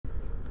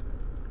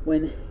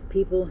When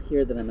people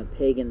hear that I'm a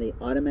pagan, they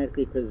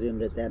automatically presume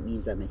that that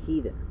means I'm a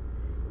heathen.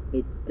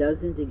 It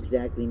doesn't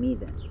exactly mean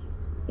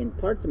that. In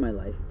parts of my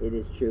life, it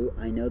is true,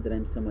 I know that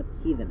I'm somewhat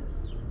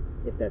heathenish,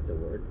 if that's a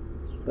word,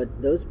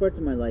 but those parts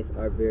of my life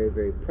are very,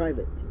 very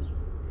private to me.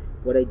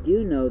 What I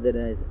do know that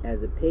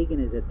as a pagan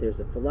is that there's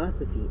a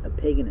philosophy of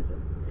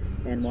paganism,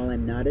 and while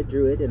I'm not a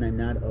druid and I'm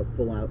not a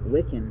full-out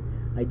Wiccan,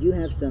 I do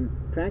have some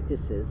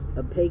practices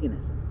of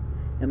paganism.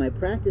 And my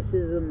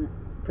practices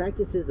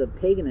of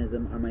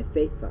paganism are my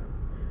faith file,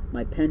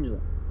 my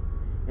pendulum.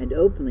 And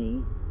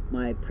openly,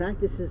 my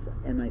practices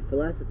and my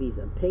philosophies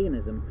of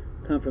paganism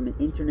come from an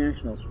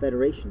international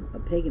federation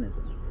of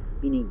paganism,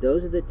 meaning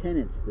those are the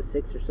tenets, the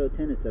 6 or so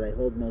tenets that I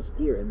hold most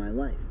dear in my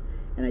life.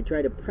 And I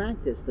try to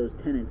practice those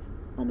tenets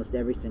almost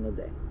every single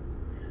day.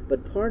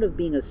 But part of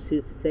being a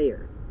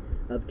soothsayer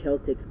of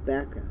Celtic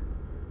background,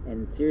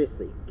 and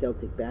seriously,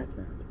 Celtic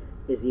background,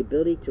 is the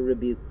ability to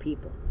rebuke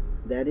people.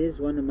 That is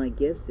one of my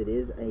gifts. It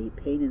is a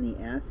pain in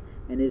the ass,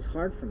 and it is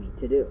hard for me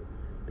to do,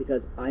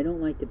 because I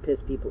don't like to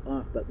piss people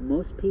off, but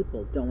most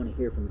people don't want to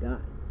hear from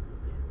God.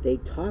 They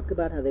talk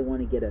about how they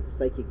want to get a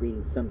psychic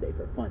reading someday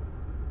for fun.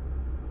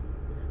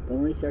 But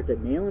when we start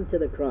to nail them to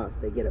the cross,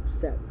 they get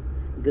upset.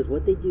 Because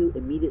what they do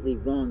immediately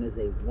wrong is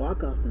they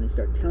walk off and they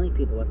start telling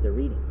people what they're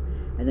reading.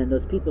 And then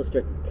those people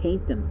start to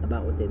taint them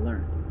about what they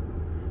learned.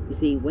 You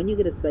see, when you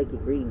get a psychic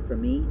reading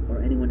from me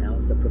or anyone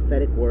else, a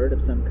prophetic word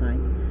of some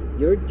kind,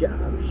 your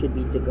job should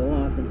be to go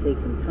off and take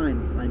some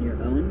time on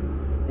your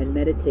own and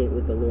meditate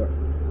with the Lord.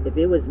 If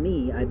it was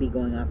me, I'd be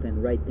going off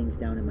and write things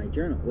down in my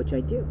journal, which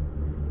I do.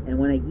 And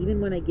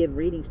even when I give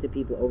readings to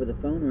people over the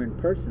phone or in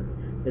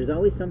person, there's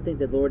always something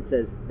that the Lord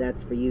says,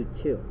 that's for you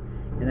too.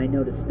 And I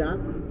know to stop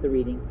the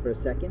reading for a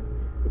second.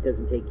 It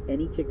doesn't take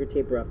any ticker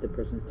taper off the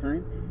person's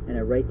time, and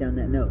I write down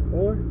that note.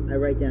 Or I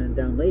write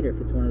down later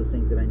if it's one of those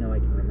things that I know I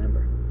can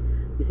remember.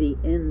 You see,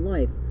 in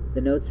life,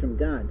 the notes from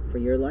God for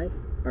your life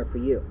are for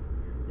you.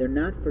 They're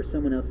not for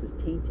someone else's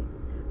tainting.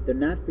 They're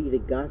not for you to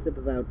gossip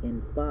about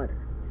in fodder.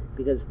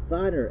 Because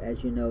fodder,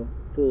 as you know,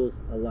 fools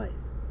a life.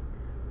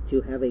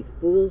 To have a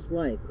fool's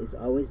life is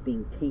always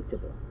being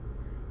taintable.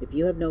 If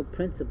you have no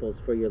principles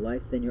for your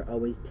life, then you're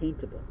always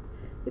taintable.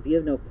 If you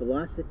have no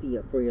philosophy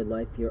for your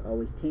life, you're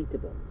always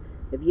taintable.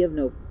 If you have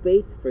no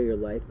faith for your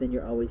life, then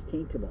you're always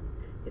taintable.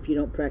 If you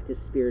don't practice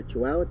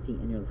spirituality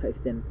in your life,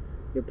 then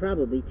you're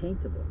probably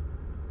taintable.